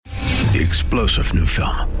The explosive new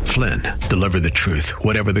film, Flynn, deliver the truth,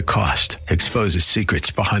 whatever the cost, exposes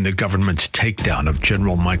secrets behind the government's takedown of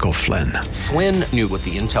General Michael Flynn. Flynn knew what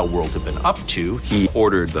the intel world had been up to. He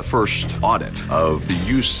ordered the first audit of the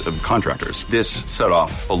use of contractors. This set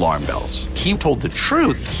off alarm bells. He told the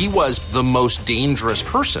truth. He was the most dangerous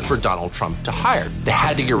person for Donald Trump to hire. They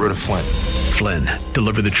had to get rid of Flynn. Flynn,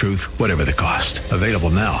 deliver the truth, whatever the cost. Available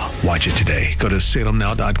now. Watch it today. Go to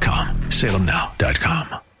salemnow.com.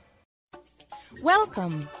 salemnow.com.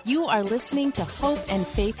 Welcome. You are listening to Hope and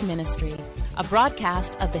Faith Ministry, a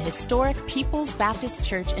broadcast of the historic People's Baptist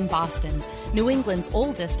Church in Boston, New England's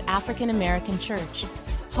oldest African-American church.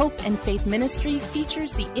 Hope and Faith Ministry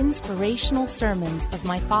features the inspirational sermons of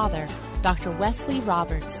my father, Dr. Wesley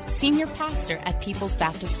Roberts, senior pastor at People's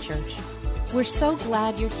Baptist Church. We're so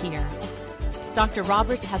glad you're here. Dr.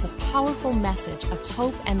 Roberts has a powerful message of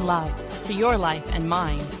hope and love for your life and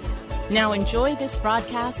mine. Now enjoy this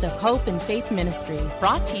broadcast of Hope and Faith Ministry,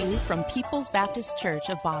 brought to you from People's Baptist Church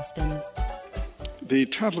of Boston. The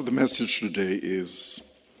title of the message today is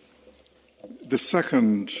The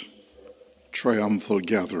Second Triumphal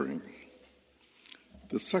Gathering.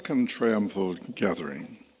 The Second Triumphal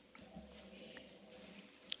Gathering.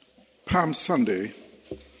 Palm Sunday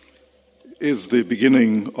is the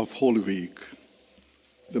beginning of Holy Week,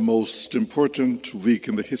 the most important week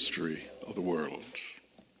in the history of the world.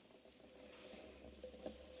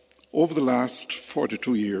 Over the last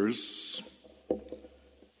 42 years,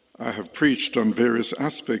 I have preached on various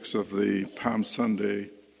aspects of the Palm Sunday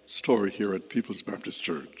story here at People's Baptist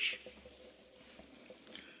Church.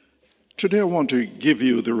 Today I want to give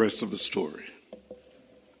you the rest of the story,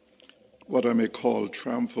 what I may call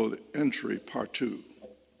Triumphal Entry Part 2.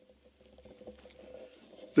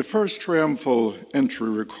 The first triumphal entry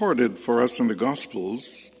recorded for us in the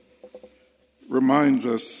Gospels reminds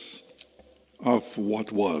us of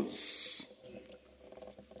what was.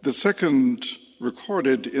 The second,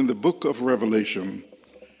 recorded in the book of Revelation,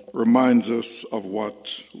 reminds us of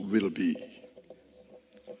what will be.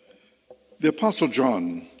 The Apostle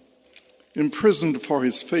John, imprisoned for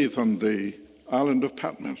his faith on the island of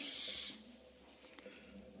Patmos,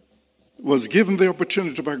 was given the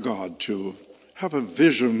opportunity by God to have a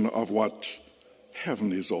vision of what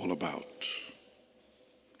heaven is all about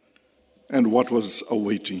and what was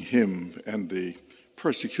awaiting him and the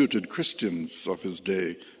persecuted Christians of his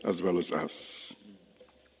day, as well as us.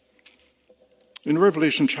 In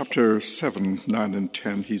Revelation chapter 7, 9, and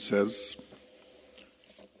 10, he says,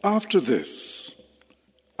 "After this,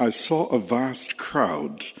 I saw a vast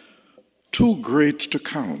crowd, too great to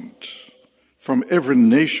count, from every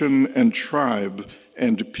nation and tribe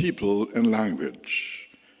and people and language,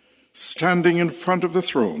 standing in front of the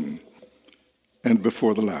throne and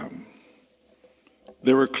before the Lamb.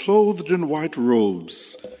 They were clothed in white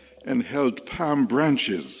robes and held palm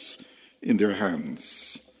branches in their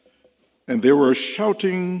hands. And they were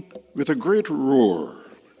shouting with a great roar,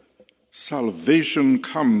 'Salvation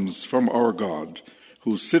comes from our God,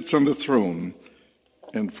 who sits on the throne,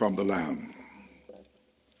 and from the Lamb.'"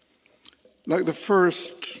 Like the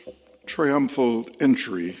first triumphal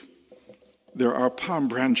entry, there are palm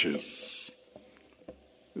branches.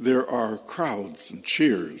 There are crowds and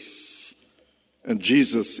cheers. And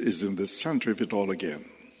Jesus is in the center of it all again.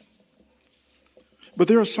 But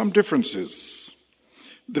there are some differences.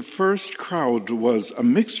 The first crowd was a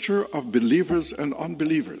mixture of believers and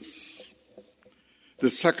unbelievers. The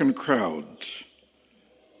second crowd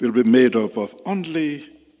will be made up of only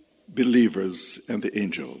believers and the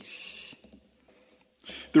angels.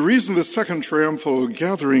 The reason the second triumphal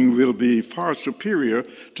gathering will be far superior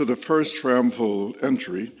to the first triumphal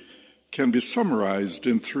entry can be summarized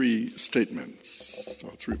in three statements,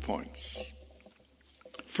 or 3 points.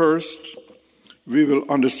 First, we will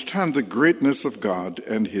understand the greatness of God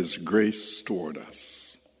and his grace toward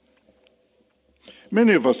us.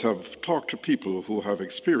 Many of us have talked to people who have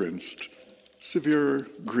experienced severe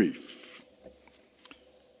grief.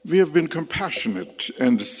 We have been compassionate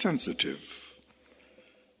and sensitive.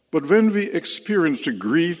 But when we experience a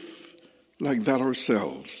grief like that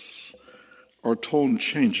ourselves, our tone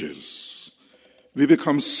changes. We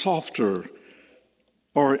become softer.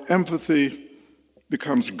 Our empathy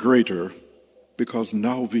becomes greater because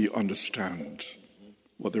now we understand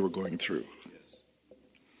what they were going through.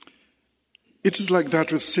 It is like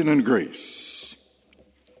that with sin and grace.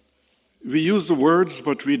 We use the words,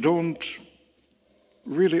 but we don't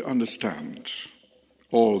really understand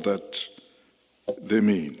all that they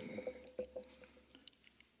mean.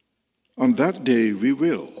 On that day, we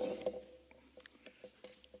will.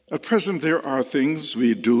 At present, there are things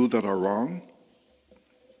we do that are wrong.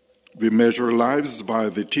 We measure our lives by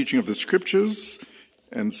the teaching of the Scriptures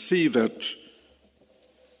and see that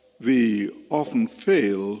we often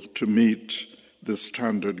fail to meet the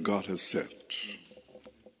standard God has set.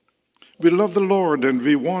 We love the Lord and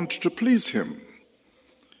we want to please Him,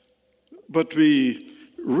 but we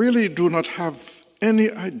really do not have any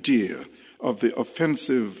idea of the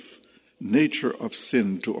offensive nature of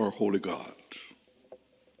sin to our holy God.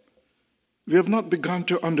 We have not begun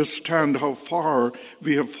to understand how far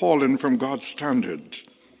we have fallen from God's standard.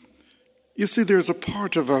 You see, there's a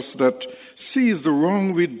part of us that sees the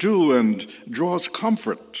wrong we do and draws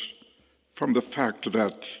comfort from the fact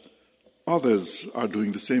that others are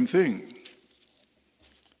doing the same thing.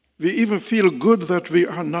 We even feel good that we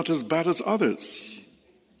are not as bad as others.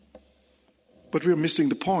 But we're missing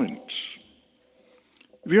the point.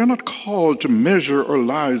 We are not called to measure our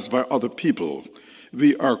lives by other people.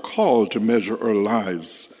 We are called to measure our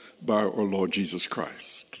lives by our Lord Jesus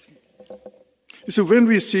Christ. You see, when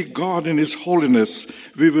we see God in His holiness,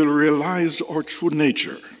 we will realize our true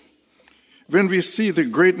nature. When we see the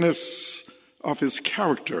greatness of His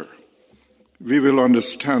character, we will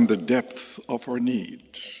understand the depth of our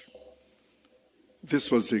need. This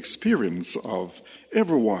was the experience of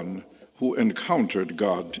everyone who encountered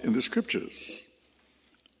God in the Scriptures.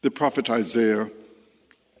 The prophet Isaiah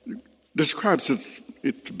describes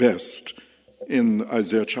it best in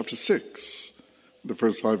Isaiah chapter 6, the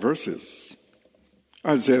first 5 verses.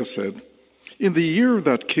 Isaiah said, "In the year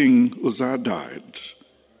that King Uzziah died,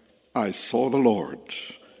 I saw the Lord,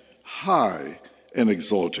 high and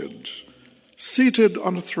exalted, seated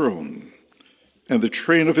on a throne, and the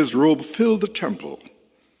train of His robe filled the temple.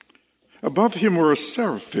 Above Him were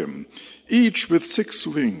seraphim, each with 6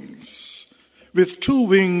 wings. With 2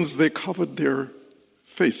 wings they covered their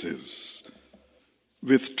faces.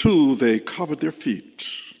 With 2 they covered their feet.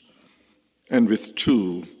 And with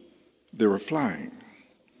 2 they were flying.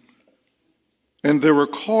 And they were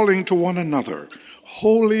calling to one another,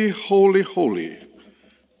 'Holy, holy, holy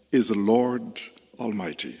is the Lord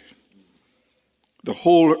Almighty. The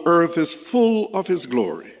whole earth is full of His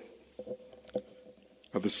glory.'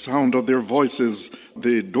 At the sound of their voices,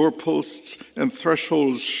 the doorposts and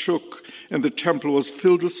thresholds shook, and the temple was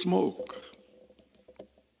filled with smoke.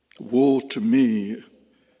 'Woe to me,'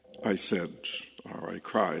 I said, or I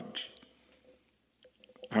cried.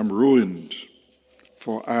 'I'm ruined,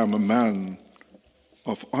 for I am a man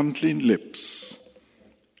of unclean lips,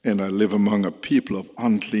 and I live among a people of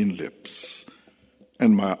unclean lips,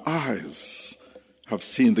 and my eyes have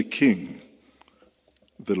seen the King,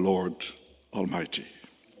 the Lord Almighty.'"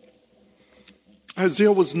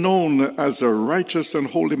 Isaiah was known as a righteous and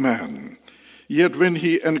holy man, yet when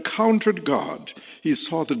he encountered God, he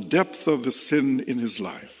saw the depth of the sin in his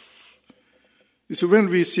life. You see, when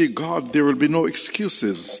we see God, there will be no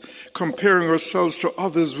excuses. Comparing ourselves to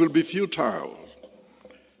others will be futile.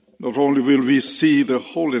 Not only will we see the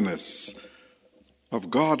holiness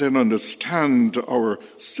of God and understand our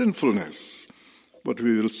sinfulness, but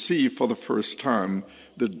we will see for the first time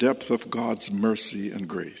the depth of God's mercy and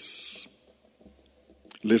grace.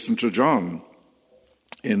 Listen to John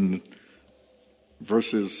in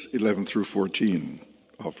verses 11 through 14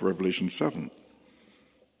 of Revelation 7.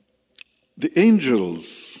 "The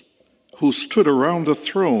angels who stood around the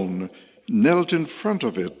throne knelt in front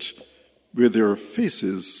of it with their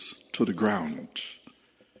faces to the ground.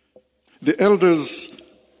 The elders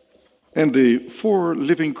and the 4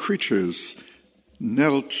 living creatures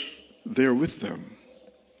knelt there with them.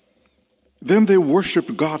 Then they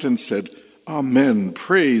worshiped God and said, 'Amen,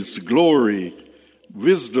 praise, glory,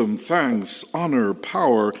 wisdom, thanks, honor,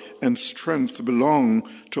 power, and strength belong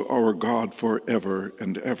to our God forever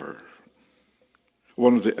and ever.'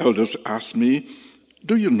 One of the elders asked me,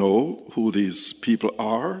 'Do you know who these people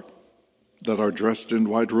are that are dressed in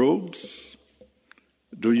white robes?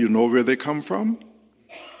 Do you know where they come from?'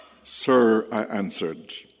 'Sir,' I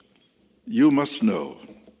answered, 'you must know.'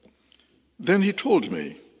 Then he told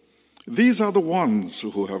me, 'These are the ones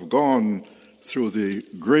who have gone through the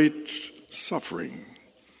great suffering.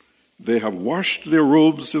 They have washed their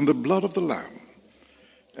robes in the blood of the Lamb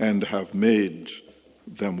and have made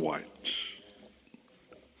them white.'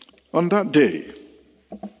 On that day,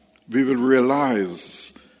 we will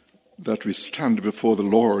realize that we stand before the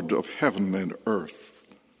Lord of heaven and earth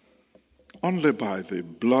only by the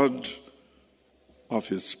blood of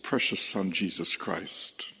His precious Son, Jesus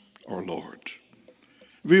Christ, our Lord.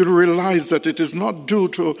 We will realize that it is not due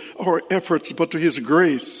to our efforts, but to His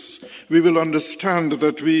grace. We will understand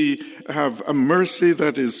that we have a mercy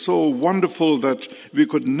that is so wonderful that we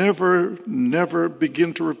could never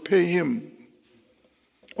begin to repay Him.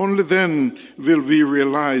 Only then will we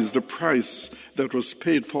realize the price that was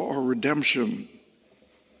paid for our redemption.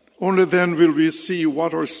 Only then will we see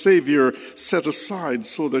what our Savior set aside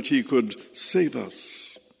so that he could save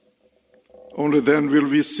us. Only then will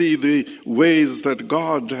we see the ways that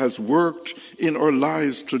God has worked in our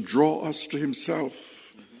lives to draw us to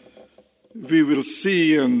himself. We will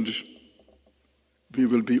see and we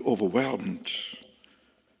will be overwhelmed.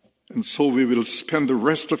 And so we will spend the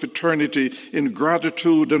rest of eternity in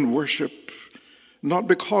gratitude and worship, not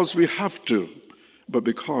because we have to, but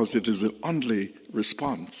because it is the only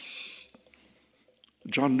response.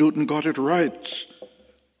 John Newton got it right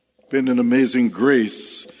when in Amazing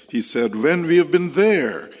Grace he said, "When we have been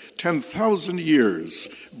there 10,000 years,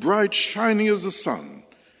 bright shining as the sun,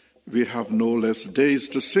 we have no less days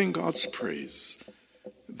to sing God's praise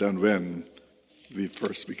than when we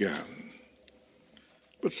first began."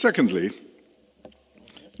 But secondly,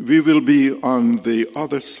 we will be on the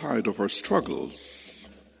other side of our struggles.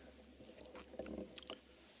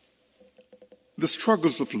 The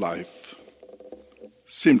struggles of life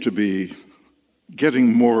seem to be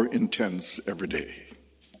getting more intense every day.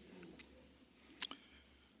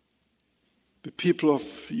 The people of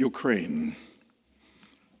Ukraine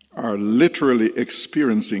are literally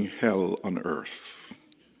experiencing hell on earth.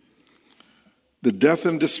 The death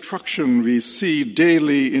and destruction we see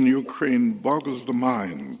daily in Ukraine boggles the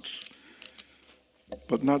mind,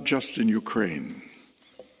 but not just in Ukraine.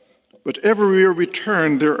 But everywhere we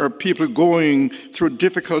turn, there are people going through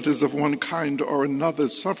difficulties of one kind or another,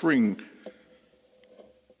 suffering.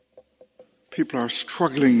 People are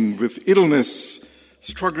struggling with illness,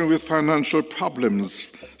 struggling with financial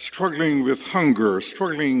problems, struggling with hunger,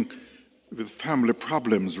 struggling with family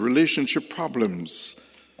problems, relationship problems,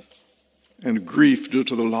 and grief due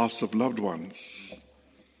to the loss of loved ones.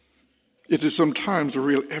 It is sometimes a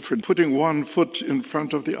real effort putting one foot in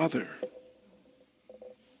front of the other.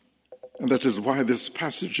 And that is why this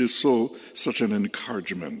passage is such an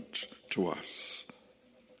encouragement to us.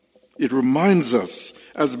 It reminds us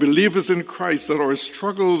as believers in Christ that our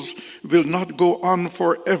struggles will not go on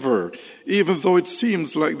forever, even though it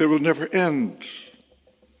seems like they will never end.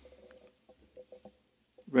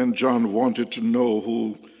 When John wanted to know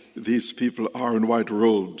who these people are in white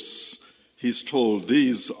robes, he's told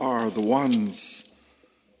these are the ones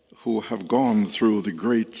who have gone through the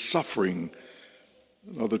great suffering.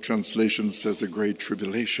 Another translation says the great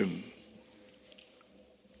tribulation.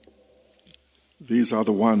 These are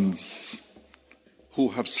the ones who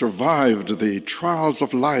have survived the trials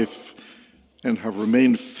of life and have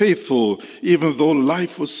remained faithful even though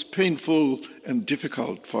life was painful and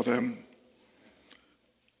difficult for them.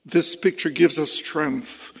 This picture gives us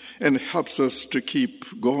strength and helps us to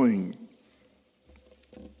keep going.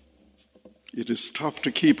 It is tough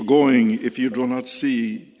to keep going if you do not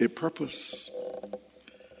see a purpose.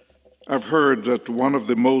 I've heard that one of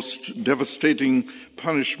the most devastating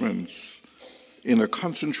punishments in a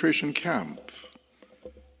concentration camp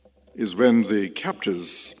is when the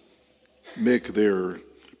captors make their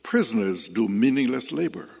prisoners do meaningless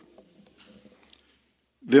labor.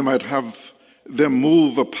 They might have them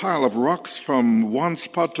move a pile of rocks from one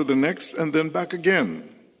spot to the next and then back again.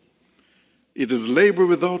 It is labor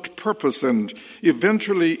without purpose, and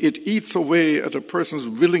eventually it eats away at a person's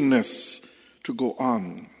willingness to go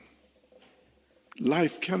on.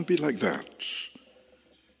 Life can be like that.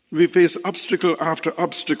 We face obstacle after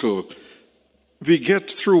obstacle. We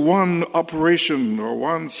get through one operation or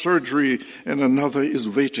one surgery and another is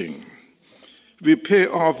waiting. We pay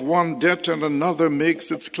off one debt and another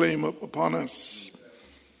makes its claim upon us.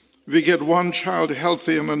 We get one child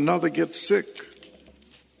healthy and another gets sick.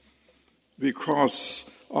 We cross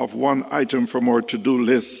off one item from our to-do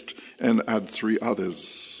list and add 3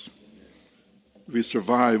 others. We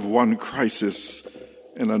survive one crisis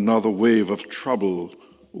and another wave of trouble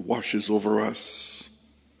washes over us.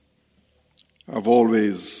 I've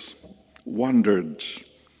always wondered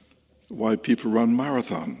why people run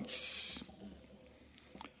marathons.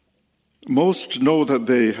 Most know that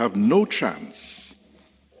they have no chance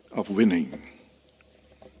of winning.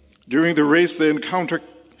 During the race, they encounter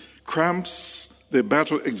cramps, they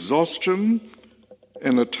battle exhaustion,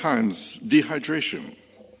 and at times dehydration.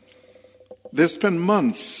 They spend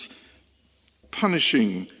months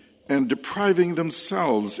punishing and depriving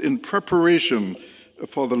themselves in preparation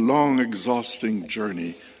for the long, exhausting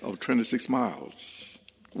journey of 26 miles.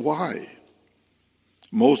 Why?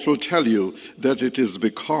 Most will tell you that it is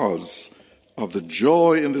because of the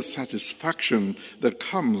joy and the satisfaction that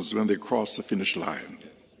comes when they cross the finish line.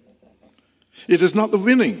 It is not the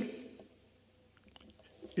winning.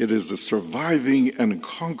 It is the surviving and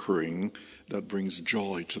conquering that brings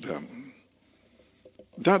joy to them.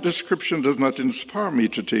 That description does not inspire me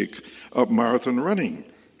to take up marathon running,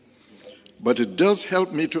 but it does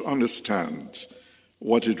help me to understand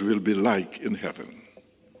what it will be like in heaven.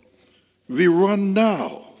 We run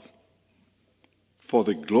now for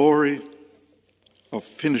the glory of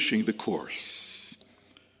finishing the course.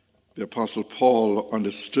 The Apostle Paul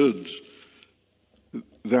understood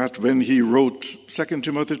that when he wrote 2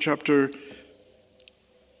 Timothy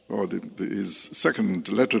his second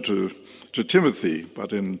letter to Timothy,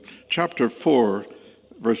 but in chapter 4,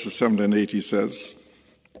 verses 7 and 8, he says,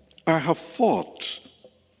 I have fought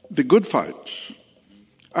the good fight.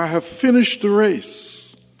 I have finished the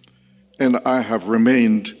race, and I have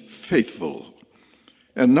remained faithful.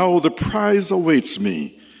 And now the prize awaits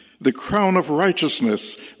me, the crown of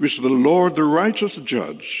righteousness, which the Lord, the righteous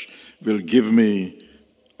judge, will give me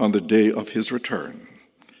on the day of his return.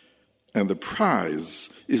 And the prize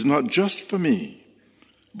is not just for me,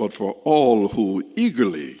 but for all who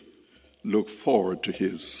eagerly look forward to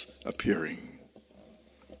his appearing.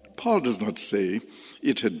 Paul does not say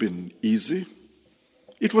it had been easy.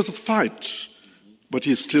 It was a fight, but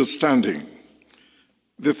he's still standing.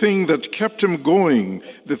 The thing that kept him going,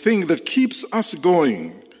 the thing that keeps us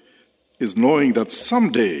going, is knowing that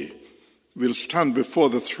someday we'll stand before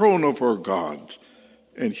the throne of our God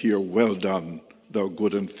and hear, well done, thou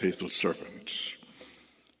good and faithful servant.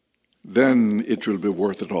 Then it will be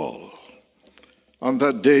worth it all. On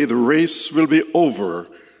that day, the race will be over.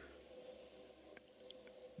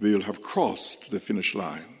 We will have crossed the finish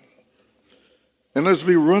line. And as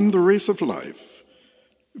we run the race of life,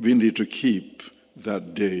 we need to keep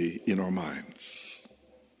that day in our minds.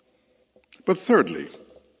 But thirdly,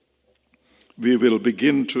 we will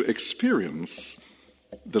begin to experience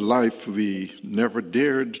the life we never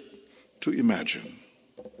dared to imagine.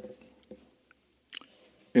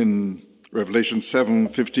 In Revelation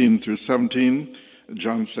 7:15 through 17,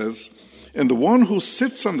 John says, and the one who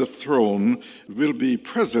sits on the throne will be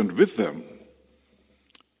present with them.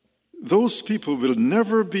 Those people will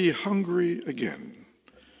never be hungry again,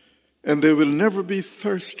 and they will never be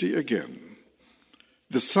thirsty again.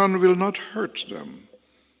 The sun will not hurt them,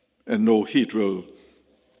 and no heat will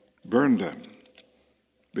burn them,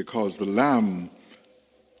 because the Lamb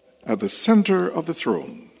at the center of the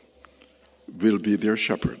throne will be their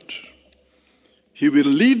shepherd. He will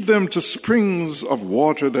lead them to springs of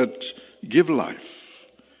water that give life,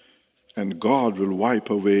 and God will wipe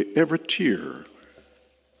away every tear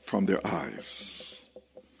from their eyes.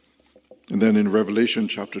 And then in Revelation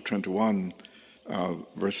chapter 21,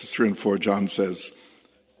 verses 3 and 4, John says,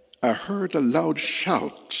 I heard a loud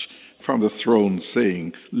shout from the throne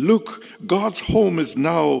saying, look, God's home is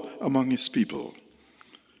now among his people.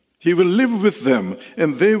 He will live with them,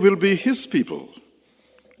 and they will be his people.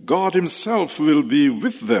 God himself will be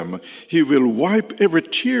with them. He will wipe every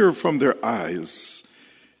tear from their eyes,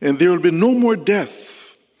 and there will be no more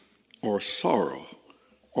death, or sorrow,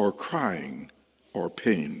 or crying, or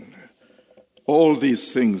pain. All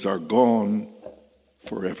these things are gone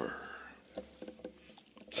forever.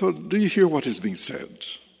 So do you hear what is being said?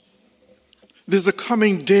 There's a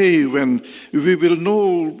coming day when we will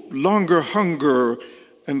no longer hunger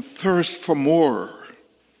and thirst for more.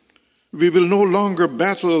 We will no longer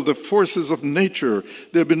battle the forces of nature.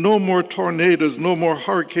 There'll be no more tornadoes, no more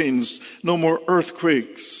hurricanes, no more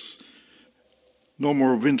earthquakes, no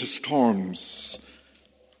more winter storms,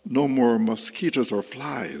 no more mosquitoes or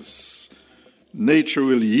flies. Nature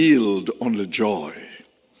will yield only joy.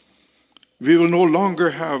 We will no longer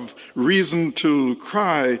have reason to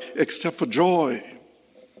cry except for joy,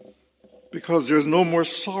 because there's no more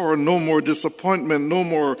sorrow, no more disappointment, no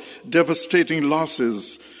more devastating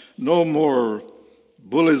losses, no more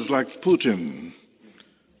bullies like Putin.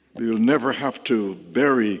 We will never have to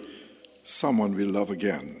bury someone we love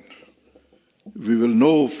again. We will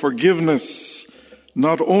know forgiveness,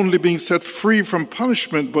 not only being set free from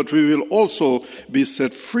punishment, but we will also be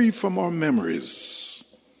set free from our memories.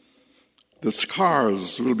 The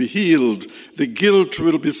scars will be healed, the guilt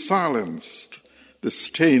will be silenced, the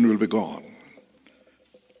stain will be gone.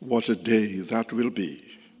 What a day that will be.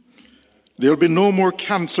 There will be no more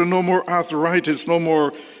cancer, no more arthritis, no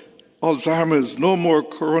more Alzheimer's, no more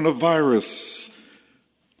coronavirus,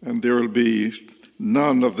 and there will be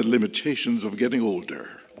none of the limitations of getting older.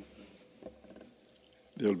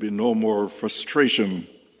 There will be no more frustration,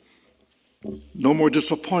 no more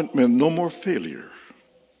disappointment, no more failure.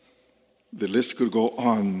 The list could go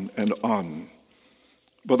on and on.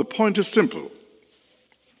 But the point is simple.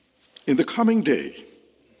 In the coming day,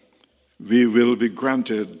 we will be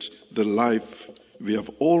granted the life we have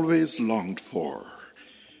always longed for.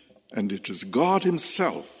 And it is God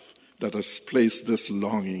himself that has placed this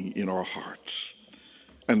longing in our heart.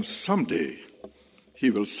 And someday he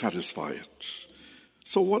will satisfy it.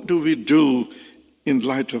 So what do we do in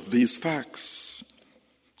light of these facts?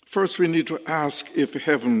 First, we need to ask if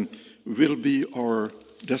heaven will be our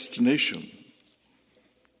destination.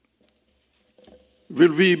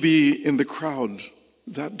 Will we be in the crowd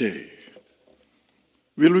that day?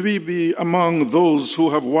 Will we be among those who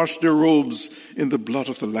have washed their robes in the blood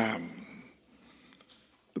of the Lamb?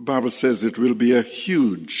 The Bible says it will be a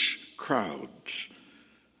huge crowd.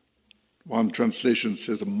 One translation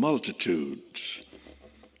says a multitude,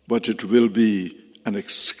 but it will be an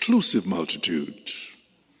exclusive multitude.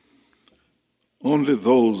 Only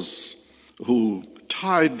those who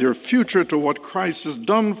tied their future to what Christ has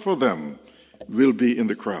done for them will be in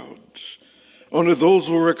the crowd. Only those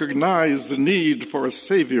who recognize the need for a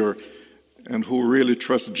Savior and who really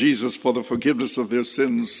trust Jesus for the forgiveness of their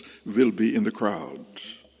sins will be in the crowd.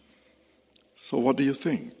 So what do you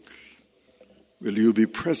think? Will you be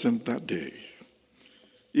present that day?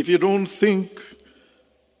 If you don't think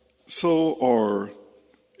so, or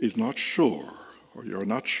is not sure, or you're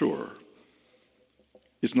not sure,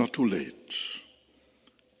 it's not too late.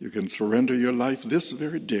 You can surrender your life this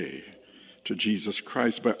very day to Jesus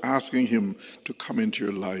Christ by asking him to come into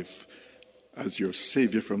your life as your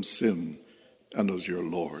Savior from sin and as your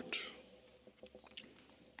Lord.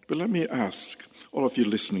 But let me ask all of you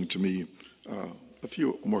listening to me a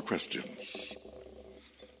few more questions.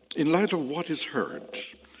 In light of what is heard,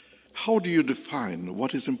 how do you define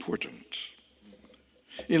what is important?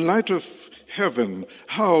 In light of heaven,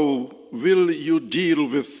 how will you deal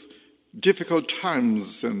with difficult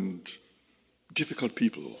times and difficult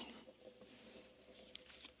people?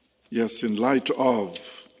 Yes, in light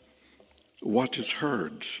of what is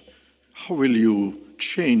heard, how will you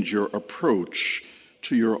change your approach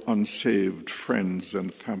to your unsaved friends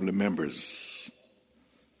and family members?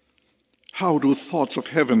 How do thoughts of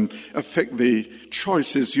heaven affect the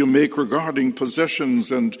choices you make regarding possessions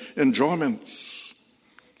and enjoyments?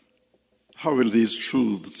 How will these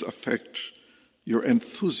truths affect your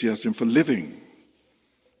enthusiasm for living?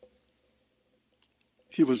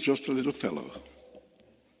 He was just a little fellow.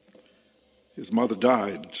 His mother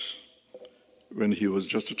died when he was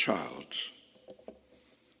just a child.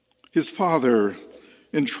 His father,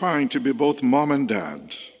 in trying to be both mom and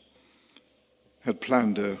dad, had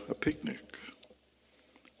planned a picnic.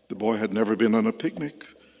 The boy had never been on a picnic,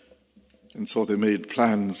 and so they made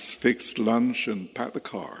plans, fixed lunch, and packed the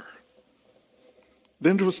car.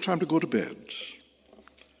 Then it was time to go to bed,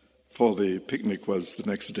 for the picnic was the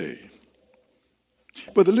next day.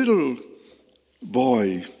 But the little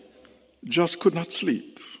boy just could not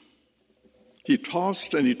sleep. He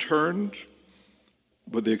tossed and he turned,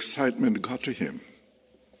 but the excitement got to him.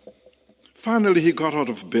 Finally, he got out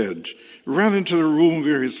of bed, ran into the room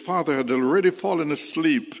where his father had already fallen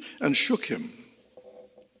asleep, and shook him.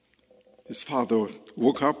 His father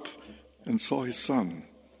woke up and saw his son.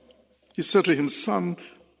 He said to him, "Son,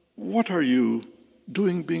 what are you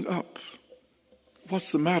doing being up?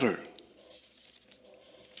 What's the matter?"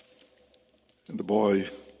 And the boy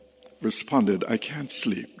responded, "I can't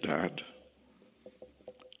sleep, Dad."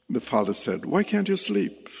 The father said, "Why can't you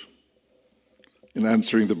sleep?" In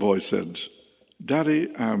answering, the boy said,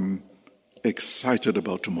 "Daddy, I'm excited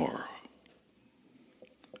about tomorrow."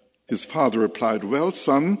 His father replied, "Well,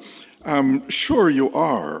 son, I'm sure you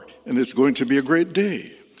are, and it's going to be a great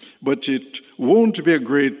day. But it won't be a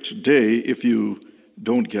great day if you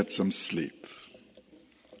don't get some sleep.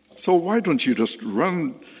 So why don't you just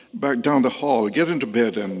run back down the hall, get into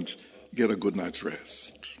bed, and get a good night's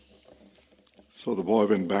rest?" So the boy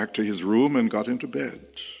went back to his room and got into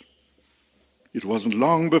bed. It wasn't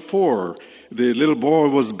long before the little boy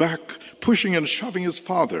was back pushing and shoving his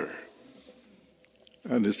father.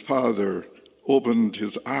 And his father opened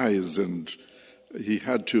his eyes, and he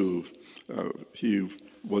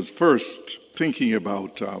was first thinking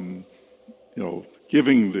about,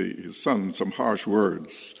 giving his son some harsh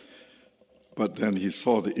words. But then he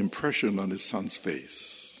saw the impression on his son's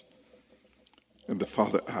face. And the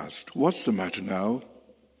father asked, "What's the matter now?"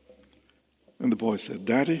 And the boy said,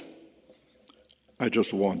 "Daddy, I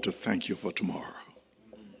just want to thank you for tomorrow."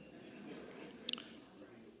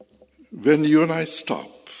 When you and I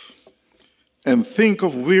stop and think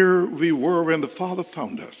of where we were when the Father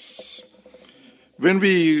found us, when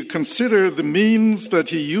we consider the means that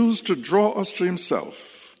he used to draw us to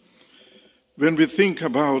himself, when we think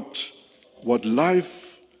about what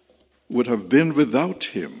life would have been without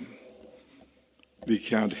him, we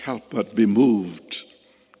can't help but be moved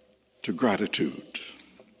to gratitude.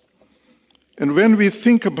 And when we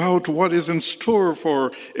think about what is in store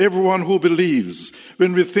for everyone who believes,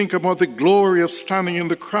 when we think about the glory of standing in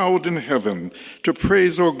the crowd in heaven to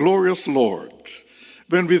praise our glorious Lord,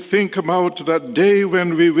 when we think about that day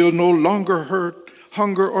when we will no longer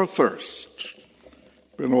hunger or thirst,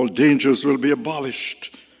 when all dangers will be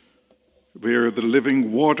abolished, where the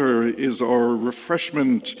living water is our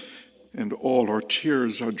refreshment and all our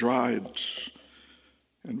tears are dried,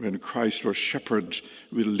 and when Christ our shepherd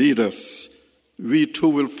will lead us, we too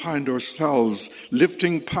will find ourselves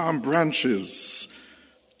lifting palm branches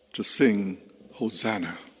to sing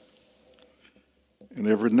Hosanna. And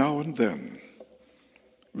every now and then,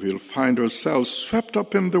 we'll find ourselves swept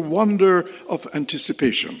up in the wonder of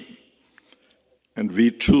anticipation. And we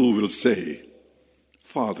too will say,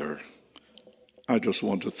 Father, I just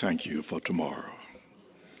want to thank you for tomorrow.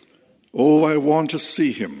 Oh, I want to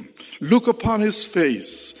see him, look upon his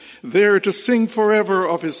face, there to sing forever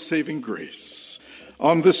of his saving grace.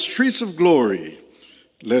 On the streets of glory,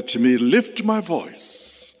 let me lift my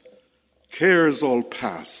voice. Cares all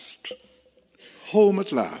past, home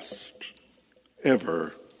at last,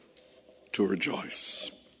 ever to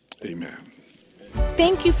rejoice. Amen.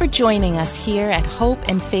 Thank you for joining us here at Hope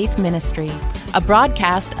and Faith Ministry, a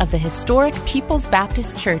broadcast of the historic People's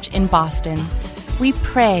Baptist Church in Boston. We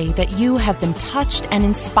pray that you have been touched and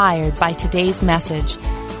inspired by today's message.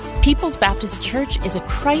 People's Baptist Church is a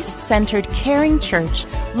Christ-centered, caring church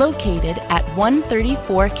located at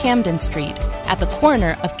 134 Camden Street, at the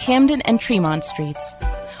corner of Camden and Tremont Streets.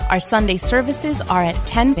 Our Sunday services are at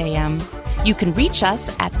 10 a.m. You can reach us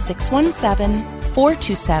at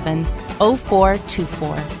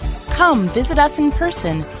 617-427-0424. Come visit us in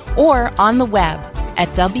person or on the web at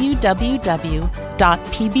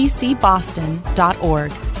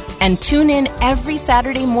www.pbcboston.org. And tune in every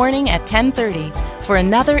Saturday morning at 10:30 for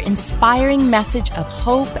another inspiring message of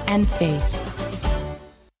hope and faith.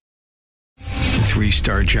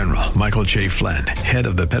 3-star General Michael J. Flynn, head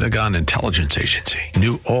of the Pentagon Intelligence Agency,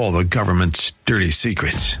 knew all the government's dirty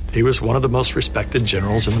secrets. He was one of the most respected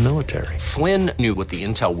generals in the military. Flynn knew what the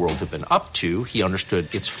intel world had been up to. He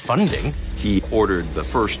understood its funding. He ordered the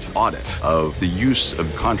first audit of the use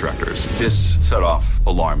of contractors. This set off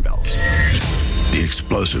alarm bells. The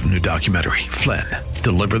explosive new documentary, Flynn,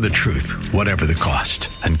 Deliver the Truth, Whatever the Cost,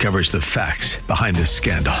 uncovers the facts behind this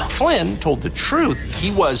scandal. Flynn told the truth.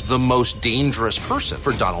 He was the most dangerous person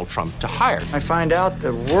for Donald Trump to hire. I find out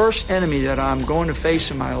the worst enemy that I'm going to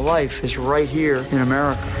face in my life is right here in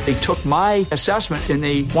America. They took my assessment and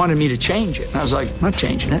they wanted me to change it. And I was like, I'm not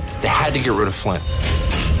changing it. They had to get rid of Flynn.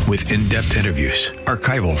 With in-depth interviews,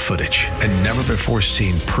 archival footage, and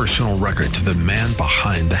never-before-seen personal records of the man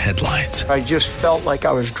behind the headlines. I just felt like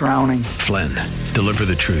I was drowning. Flynn, Deliver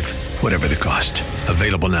the Truth, Whatever the Cost.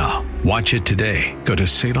 Available now. Watch it today. Go to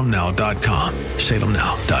salemnow.com.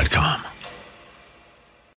 salemnow.com.